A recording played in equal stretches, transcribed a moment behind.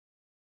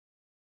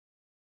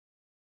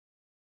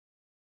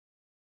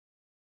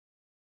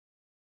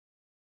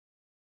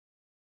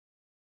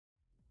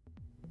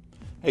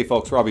Hey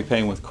folks, Robbie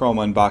Payne with Chrome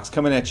Unbox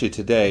coming at you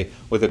today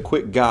with a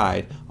quick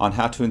guide on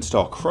how to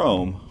install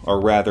Chrome, or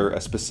rather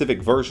a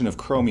specific version of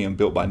Chromium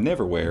built by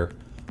Neverware,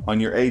 on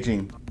your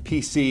aging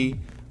PC,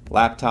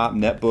 laptop,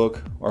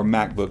 netbook, or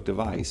Macbook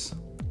device.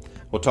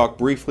 We'll talk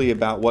briefly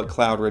about what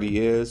Cloud Ready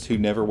is, who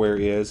Neverware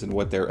is, and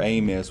what their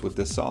aim is with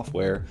this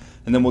software,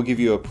 and then we'll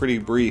give you a pretty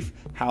brief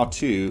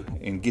how-to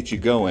and get you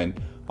going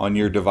on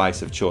your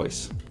device of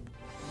choice.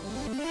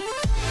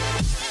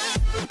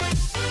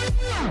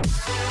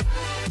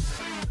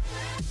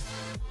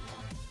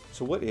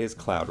 So what is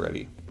Cloud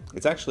Ready?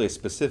 It's actually a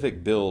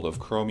specific build of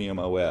Chromium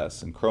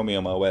OS, and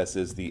Chromium OS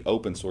is the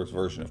open source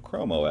version of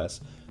Chrome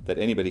OS that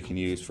anybody can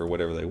use for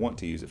whatever they want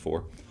to use it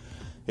for.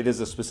 It is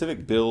a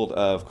specific build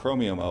of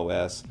Chromium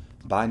OS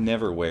by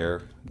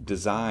Neverware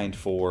designed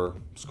for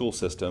school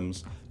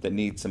systems that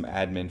need some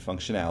admin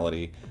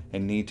functionality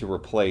and need to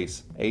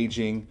replace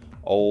aging,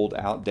 old,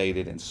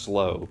 outdated, and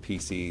slow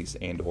PCs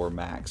and or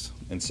Macs.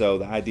 And so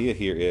the idea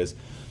here is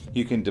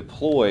you can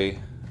deploy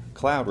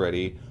Cloud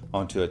Ready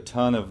onto a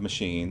ton of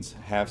machines,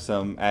 have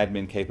some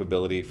admin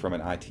capability from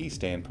an IT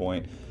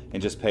standpoint,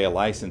 and just pay a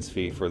license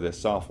fee for this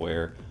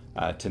software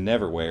to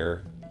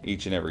Neverware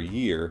each and every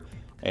year,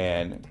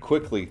 and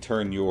quickly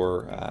turn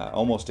your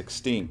almost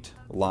extinct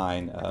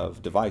line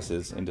of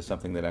devices into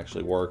something that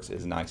actually works,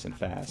 is nice and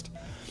fast.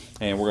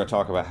 And we're going to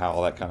talk about how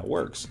all that kind of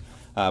works.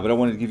 But I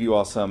wanted to give you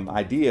all some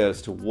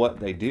ideas to what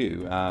they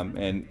do,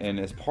 and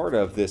as part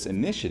of this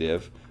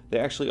initiative, they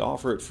actually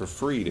offer it for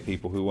free to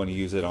people who want to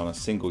use it on a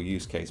single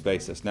use case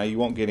basis. Now, you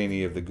won't get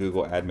any of the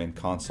Google Admin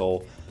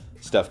Console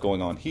stuff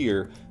going on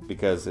here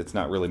because it's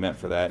not really meant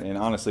for that, and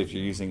honestly, if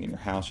you're using it in your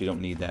house, you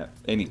don't need that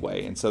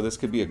anyway. And so this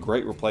could be a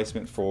great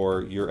replacement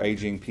for your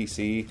aging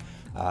PC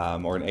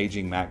or an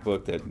aging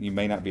MacBook that you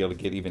may not be able to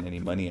get even any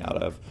money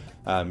out of.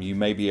 You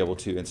may be able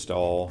to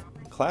install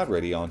Cloud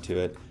Ready onto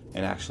it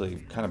and actually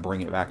kind of bring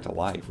it back to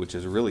life, which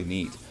is really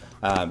neat.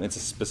 It's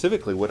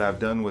specifically what I've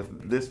done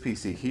with this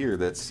PC here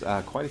that's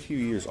quite a few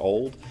years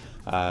old.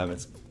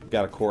 It's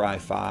got a Core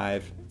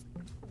i5,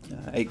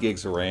 8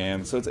 gigs of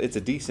RAM, so it's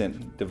a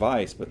decent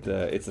device, but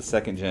it's a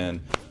second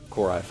gen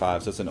Core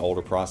i5, so it's an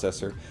older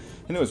processor,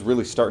 and it was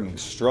really starting to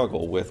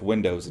struggle with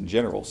Windows in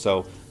general.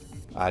 So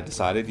I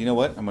decided, you know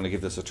what, I'm going to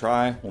give this a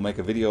try. We'll make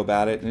a video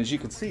about it, and as you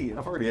can see,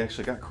 I've already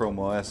actually got Chrome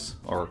OS,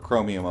 or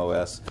Chromium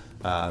OS,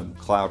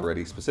 Cloud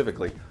Ready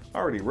specifically,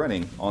 already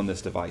running on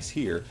this device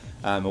here.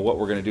 And what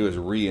we're going to do is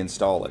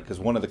reinstall it, because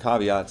one of the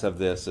caveats of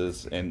this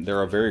is, and there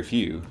are very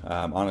few,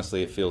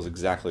 honestly it feels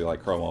exactly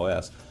like Chrome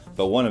OS,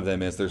 but one of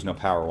them is there's no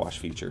power wash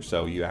feature,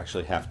 so you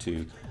actually have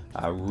to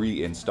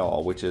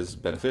reinstall, which is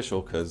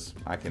beneficial because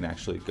I can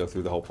actually go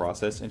through the whole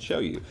process and show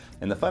you.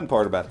 And the fun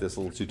part about this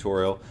little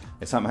tutorial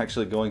is I'm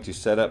actually going to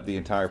set up the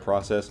entire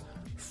process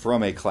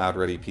from a Cloud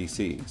Ready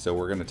PC. So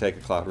we're going to take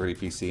a Cloud Ready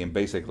PC and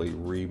basically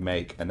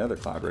remake another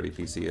Cloud Ready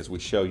PC as we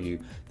show you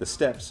the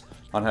steps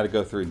on how to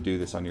go through and do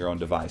this on your own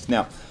device.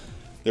 Now,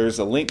 there's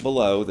a link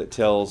below that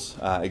tells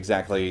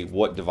exactly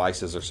what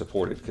devices are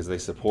supported, because they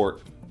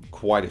support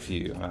quite a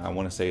few. I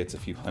want to say it's a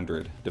few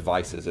hundred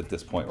devices at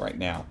this point right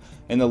now,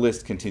 and the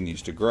list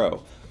continues to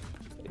grow.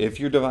 If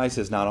your device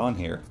is not on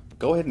here,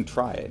 go ahead and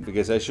try it,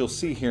 because as you'll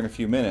see here in a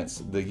few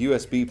minutes, the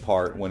USB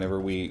part, whenever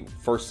we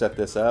first set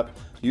this up,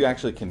 you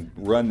actually can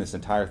run this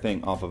entire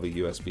thing off of a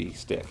USB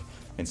stick.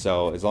 And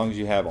so as long as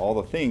you have all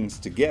the things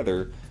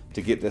together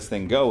to get this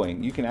thing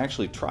going, you can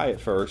actually try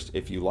it first.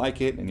 If you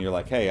like it and you're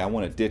like, hey, I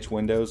want to ditch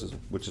Windows,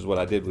 which is what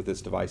I did with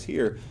this device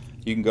here,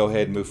 you can go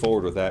ahead and move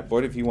forward with that.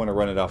 But if you want to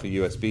run it off a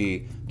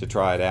USB to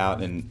try it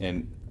out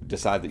and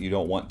decide that you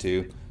don't want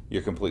to,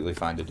 you're completely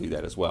fine to do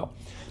that as well.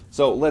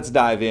 So let's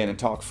dive in and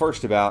talk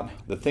first about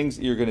the things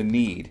that you're going to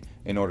need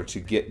in order to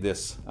get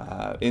this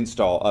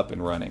install up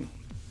and running.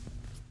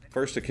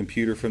 First, a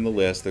computer from the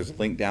list. There's a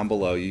link down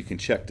below. You can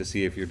check to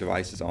see if your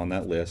device is on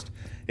that list.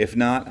 If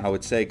not, I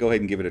would say go ahead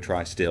and give it a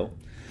try still.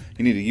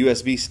 You need a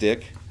USB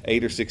stick,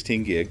 8 or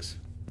 16 gigs.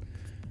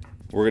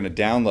 We're going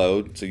to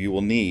download, so you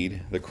will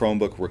need the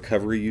Chromebook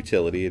Recovery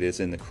Utility. It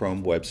is in the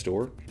Chrome Web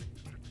Store.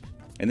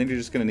 And then you're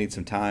just going to need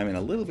some time and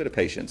a little bit of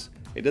patience.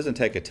 It doesn't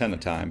take a ton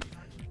of time,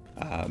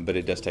 but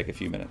it does take a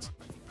few minutes.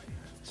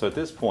 So at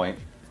this point,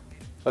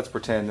 let's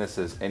pretend this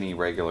is any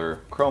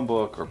regular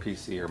Chromebook or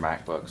PC or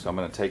MacBook. So I'm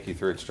going to take you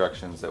through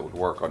instructions that would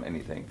work on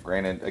anything.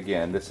 Granted,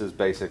 again, this is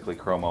basically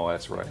Chrome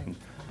OS running,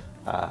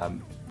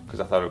 because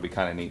I thought it would be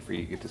kind of neat for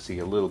you to get to see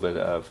a little bit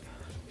of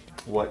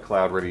what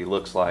Cloud Ready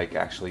looks like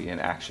actually in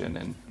action.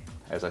 And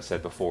as I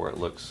said before, it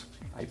looks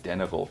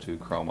identical to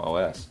Chrome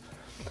OS.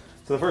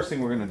 So the first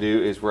thing we're going to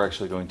do is we're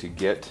actually going to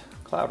get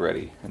Cloud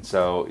Ready. And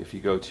so if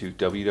you go to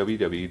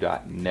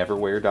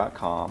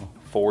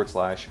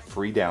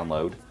www.neverware.com/free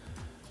download,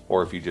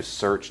 or if you just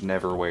search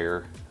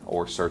Neverware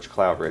or search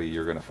Cloud Ready,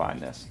 you're going to find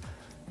this.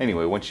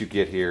 Anyway, once you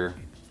get here,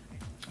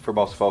 for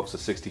most folks, a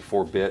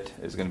 64-bit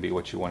is going to be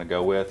what you want to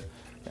go with.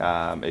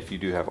 If you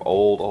do have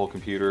old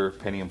computer,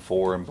 Pentium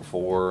 4 and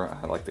before,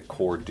 like the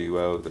Core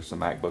Duo, there's some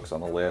MacBooks on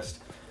the list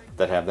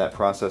that have that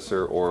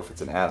processor, or if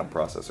it's an Atom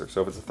processor.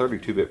 So if it's a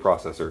 32-bit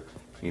processor,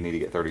 you need to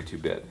get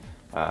 32-bit.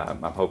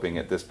 I'm hoping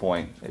at this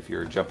point, if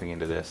you're jumping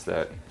into this,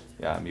 that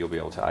you'll be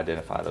able to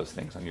identify those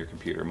things on your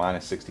computer. Mine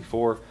is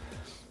 64.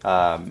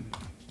 So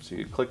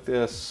you click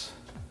this,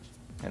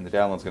 and the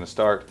download's going to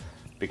start.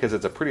 Because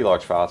it's a pretty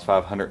large file, it's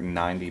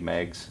 590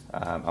 megs,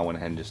 I went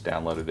ahead and just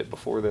downloaded it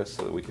before this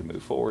so that we can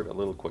move forward a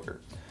little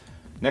quicker.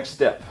 Next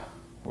step,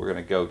 we're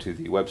going to go to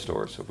the web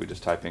store. So if we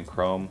just type in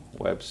Chrome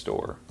Web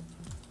Store.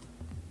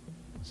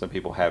 Some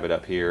people have it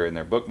up here in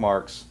their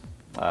bookmarks.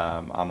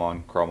 I'm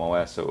on Chrome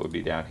OS, so it would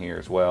be down here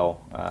as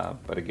well.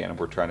 But again,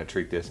 we're trying to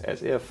treat this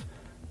as if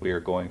we are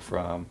going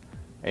from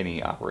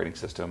any operating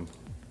system.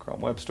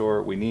 Chrome Web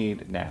Store, we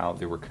need now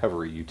the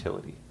recovery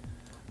utility.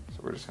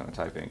 So we're just going to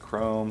type in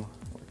Chrome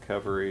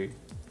Recovery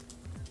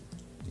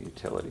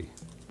Utility.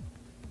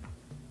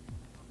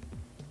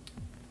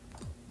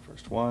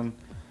 First one,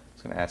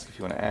 it's going to ask if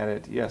you want to add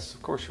it. Yes,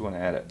 of course you want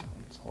to add it.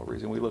 That's the whole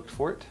reason we looked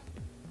for it.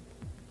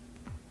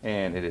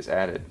 And it is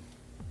added.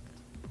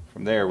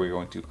 From there, we're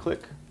going to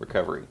click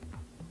Recovery.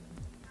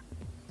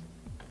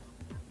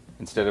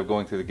 Instead of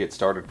going through the Get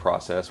Started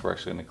process, we're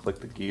actually going to click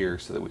the gear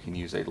so that we can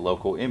use a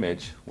local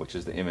image, which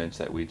is the image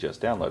that we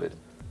just downloaded.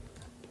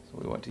 So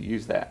we want to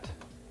use that.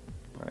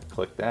 We're going to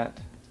click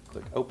that.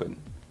 Click Open.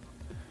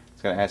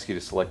 It's going to ask you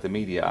to select the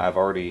media. I've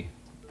already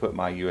put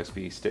my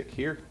USB stick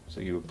here,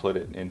 so you would put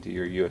it into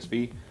your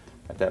USB.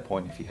 At that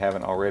point, if you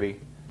haven't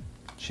already,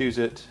 choose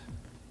it.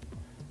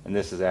 And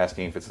this is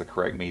asking if it's the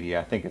correct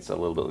media. I think it's a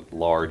little bit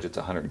large. It's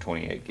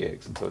 128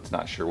 gigs, and so it's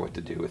not sure what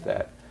to do with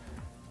that.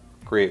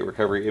 Create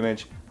recovery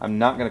image. I'm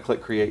not going to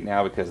click Create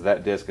now because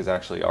that disk has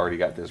actually already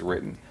got this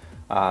written.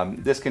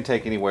 This can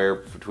take anywhere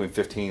between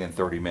 15 and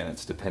 30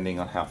 minutes, depending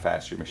on how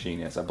fast your machine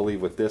is. I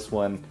believe with this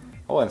one,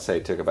 I want to say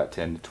it took about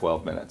 10 to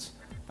 12 minutes.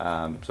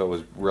 So it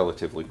was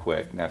relatively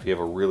quick. Now if you have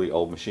a really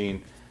old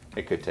machine,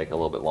 it could take a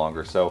little bit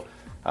longer. So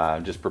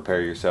just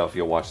prepare yourself.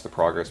 You'll watch the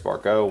progress bar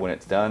go. When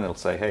it's done, it'll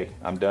say, hey,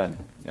 I'm done.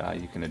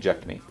 You can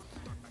eject me.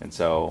 And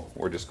so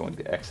we're just going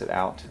to exit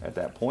out at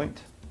that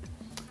point.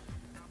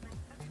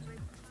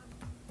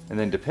 And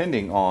then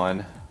depending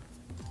on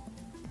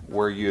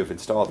where you have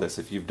installed this,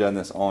 if you've done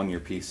this on your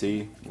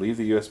PC, leave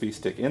the USB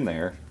stick in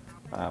there.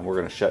 We're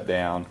going to shut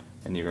down,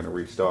 and you're going to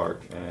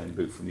restart and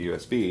boot from the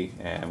USB,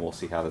 and we'll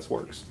see how this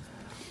works.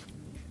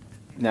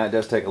 Now it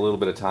does take a little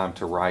bit of time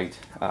to write,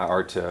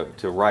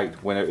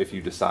 if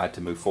you decide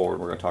to move forward.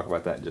 We're going to talk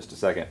about that in just a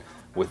second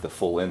with the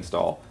full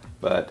install.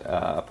 But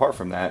apart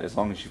from that, as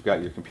long as you've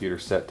got your computer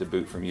set to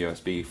boot from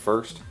USB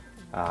first,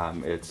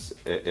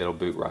 it'll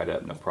boot right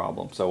up, no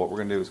problem. So what we're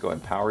going to do is go ahead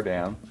and power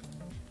down.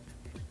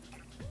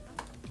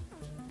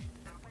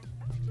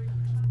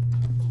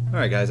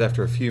 Alright guys,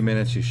 after a few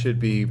minutes you should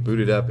be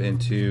booted up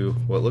into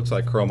what looks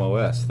like Chrome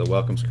OS, the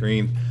welcome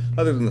screen,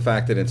 other than the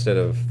fact that instead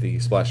of the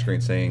splash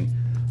screen saying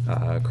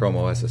Chrome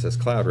OS, it says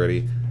Cloud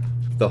Ready.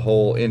 The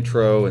whole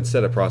intro and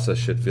setup process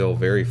should feel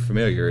very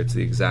familiar. It's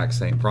the exact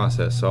same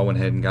process. So I went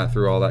ahead and got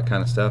through all that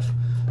kind of stuff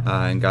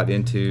and got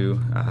into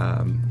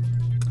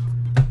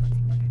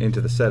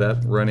the setup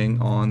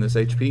running on this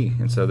HP.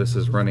 And so this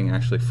is running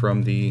actually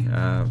from the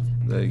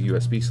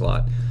USB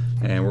slot.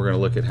 And we're going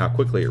to look at how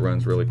quickly it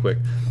runs really quick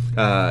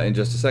in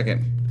just a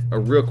second. A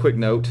real quick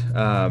note,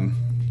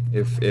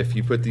 if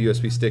you put the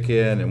USB stick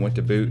in and went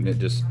to boot and it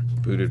just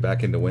booted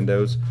back into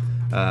Windows,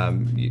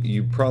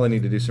 you probably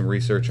need to do some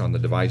research on the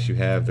device you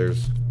have.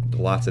 There's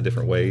lots of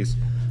different ways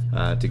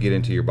to get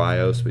into your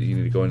BIOS, but you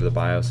need to go into the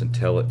BIOS and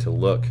tell it to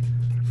look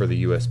for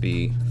the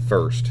USB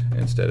first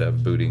instead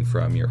of booting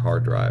from your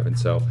hard drive. And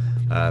so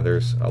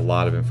there's a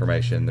lot of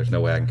information. There's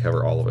no way I can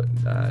cover all of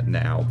it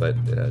now, but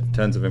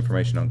tons of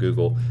information on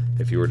Google.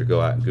 If you were to go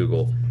out and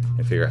Google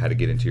and figure out how to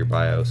get into your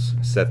BIOS,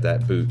 set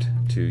that boot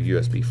to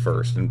USB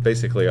first. And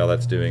basically all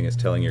that's doing is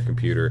telling your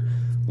computer,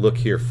 look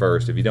here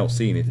first. If you don't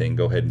see anything,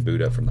 go ahead and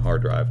boot up from the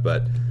hard drive,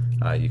 but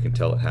you can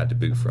tell it how to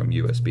boot from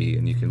USB,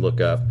 and you can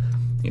look up,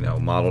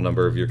 model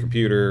number of your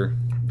computer,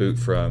 boot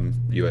from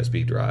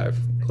USB drive,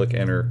 click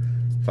enter,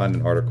 find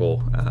an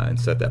article, and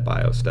set that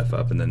BIOS stuff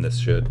up, and then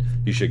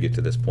you should get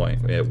to this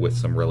point with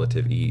some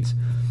relative ease.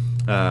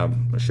 I'll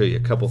show you a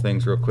couple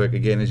things real quick.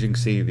 Again, as you can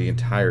see, the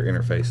entire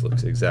interface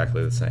looks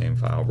exactly the same.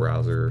 File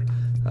browser,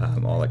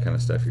 all that kind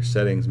of stuff. Your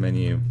settings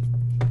menu,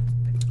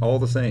 all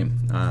the same.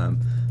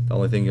 The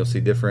only thing you'll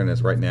see different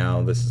is right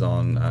now this is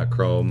on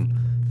Chrome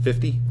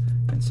 50,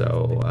 and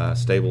so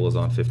stable is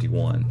on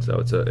 51.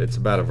 So it's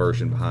about a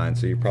version behind.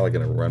 So you're probably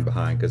going to run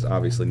behind because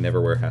obviously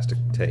Neverware has to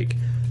take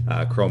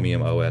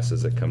Chromium OS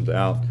as it comes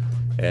out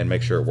and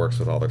make sure it works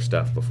with all their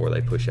stuff before they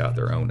push out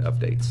their own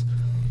updates.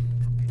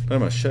 But I'm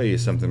going to show you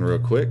something real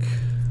quick,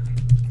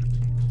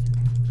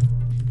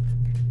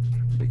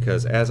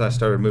 because as I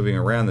started moving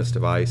around this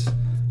device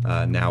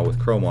now with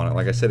Chrome on it,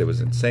 like I said, it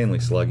was insanely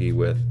sluggy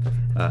with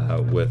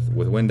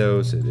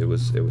Windows. It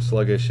was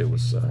sluggish. It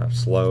was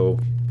slow.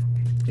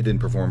 It didn't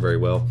perform very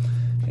well.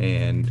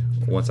 And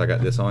once I got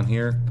this on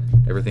here,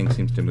 everything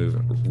seems to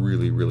move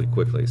really, really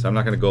quickly. So I'm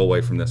not going to go away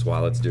from this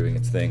while it's doing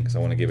its thing, because I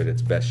want to give it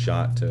its best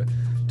shot to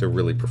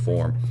really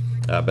perform.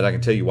 But I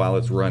can tell you while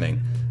it's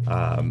running,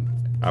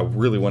 I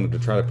really wanted to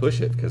try to push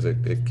it because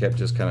it kept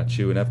just kind of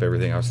chewing up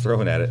everything I was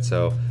throwing at it.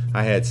 So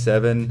I had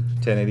 7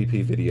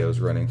 1080p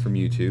videos running from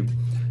YouTube.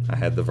 I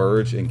had The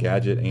Verge,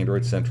 Engadget,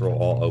 Android Central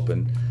all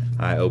open.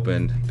 I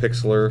opened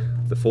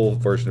Pixlr, the full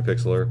version of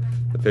Pixlr,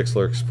 the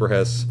Pixlr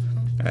Express.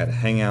 I had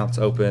Hangouts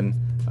open,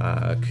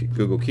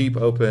 Google Keep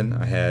open.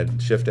 I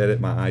had Shift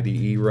Edit, my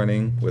IDE,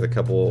 running with a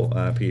couple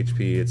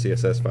PHP and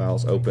CSS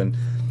files open,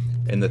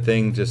 and the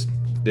thing just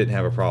didn't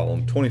have a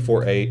problem.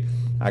 24.8.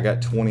 I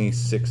got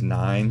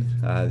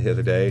 26.9 the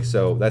other day,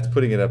 so that's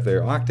putting it up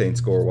there Octane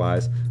score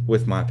wise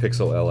with my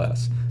Pixel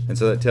LS. And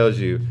so that tells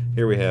you,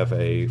 here we have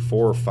a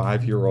 4 or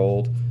 5 year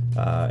old,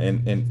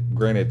 and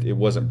granted it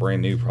wasn't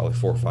brand new, probably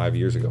 4 or 5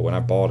 years ago. When I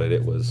bought it,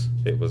 it was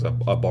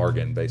a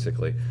bargain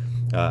basically.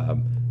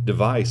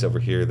 Device over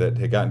here that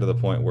had gotten to the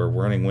point where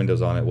running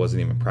Windows on it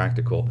wasn't even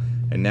practical,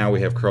 and now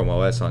we have Chrome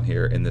OS on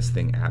here, and this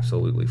thing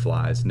absolutely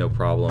flies, no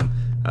problem.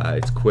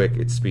 It's quick,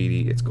 it's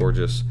speedy, it's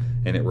gorgeous,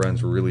 and it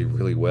runs really,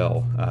 really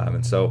well.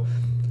 And so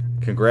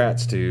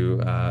congrats to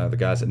the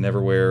guys at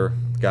Neverware,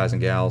 guys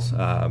and gals.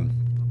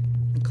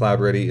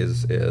 Cloud Ready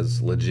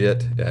is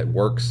legit. It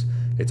works.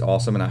 It's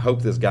awesome, and I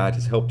hope this guide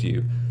has helped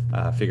you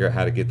figure out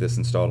how to get this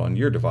installed on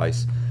your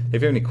device.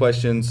 If you have any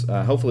questions,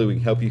 hopefully we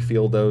can help you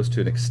field those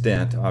to an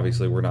extent.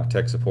 Obviously, we're not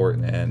tech support,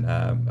 and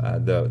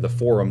the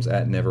forums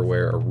at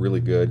Neverware are really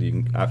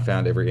good. I've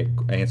found every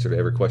answer to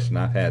every question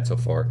I've had so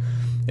far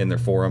in their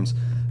forums.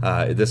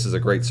 This is a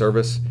great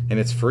service, and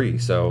it's free.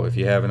 So if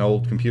you have an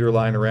old computer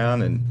lying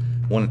around and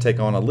want to take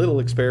on a little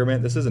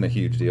experiment, this isn't a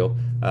huge deal.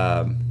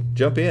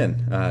 Jump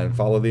in and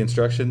follow the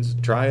instructions.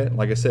 Try it.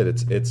 Like I said,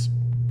 it's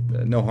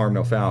no harm,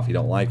 no foul. If you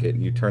don't like it,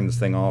 you turn this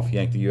thing off,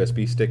 yank the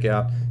USB stick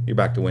out, you're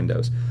back to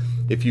Windows.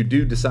 If you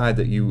do decide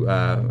that you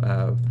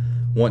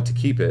want to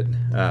keep it,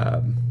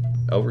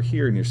 over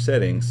here in your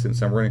settings,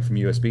 since I'm running from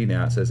USB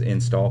now, it says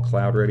Install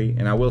Cloud Ready,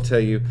 and I will tell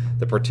you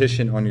the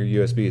partition on your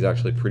USB is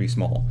actually pretty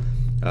small,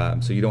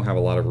 so you don't have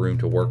a lot of room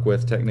to work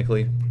with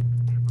technically.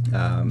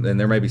 And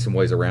there may be some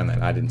ways around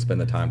that. I didn't spend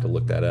the time to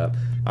look that up.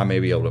 I may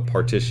be able to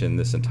partition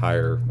this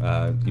entire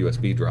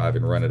USB drive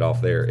and run it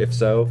off there. If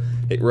so,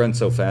 it runs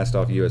so fast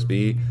off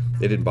USB,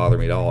 it didn't bother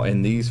me at all.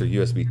 And these are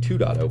USB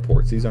 2.0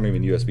 ports. These aren't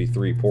even USB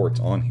 3 ports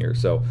on here,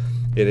 so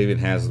it even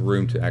has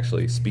room to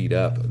actually speed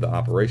up the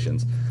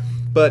operations.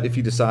 But if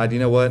you decide, you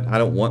know what, I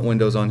don't want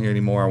Windows on here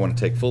anymore, I want to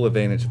take full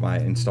advantage of my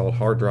installed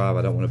hard drive,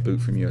 I don't want to boot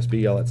from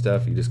USB, all that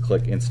stuff, you just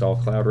click Install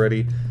Cloud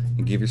Ready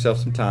and give yourself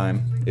some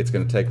time. It's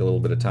going to take a little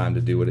bit of time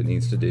to do what it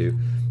needs to do.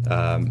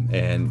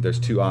 And there's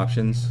 2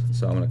 options,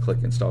 so I'm going to click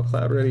Install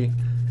Cloud Ready.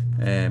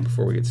 And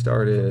before we get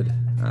started,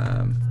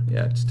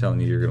 yeah, it's telling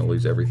you you're going to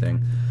lose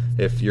everything.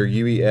 If you're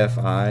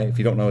UEFI, if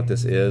you don't know what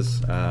this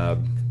is, I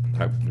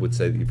would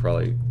say that you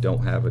probably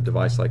don't have a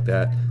device like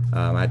that.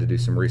 I had to do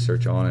some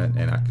research on it,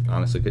 and I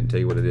honestly couldn't tell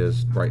you what it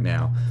is right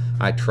now.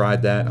 I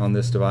tried that on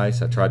this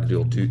device. I tried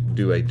to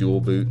do a dual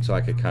boot so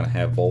I could kind of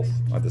have both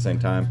at the same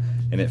time,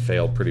 and it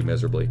failed pretty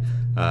miserably.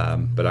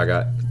 But I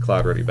got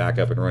Cloud Ready back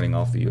up and running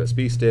off the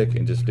USB stick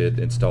and just did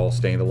install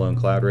standalone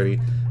Cloud Ready,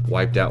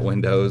 wiped out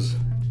Windows.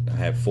 I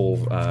have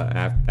full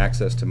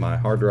access to my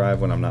hard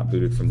drive when I'm not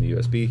booted from the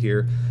USB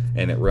here,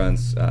 and it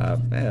runs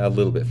a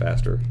little bit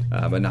faster,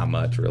 but not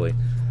much really.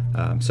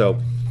 So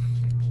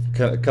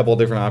a couple of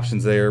different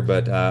options there,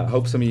 but I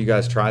hope some of you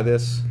guys try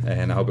this,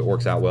 and I hope it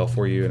works out well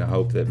for you, and I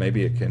hope that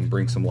maybe it can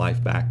bring some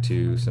life back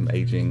to some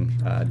aging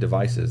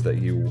devices that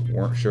you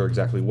weren't sure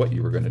exactly what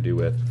you were going to do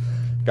with.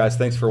 Guys,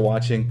 thanks for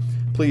watching.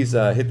 Please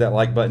hit that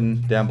like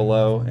button down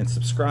below and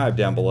subscribe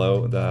down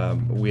below.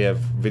 We have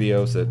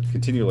videos that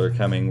continually are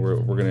coming. We're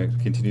going to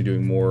continue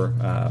doing more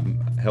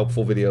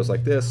helpful videos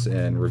like this,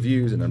 and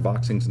reviews and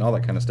unboxings and all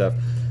that kind of stuff.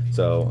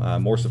 So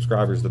more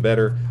subscribers the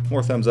better,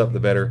 more thumbs up the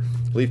better.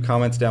 Leave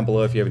comments down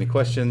below if you have any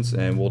questions,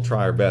 and we'll try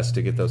our best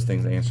to get those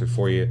things answered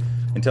for you.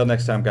 Until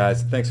next time,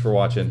 guys, thanks for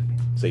watching.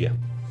 See ya.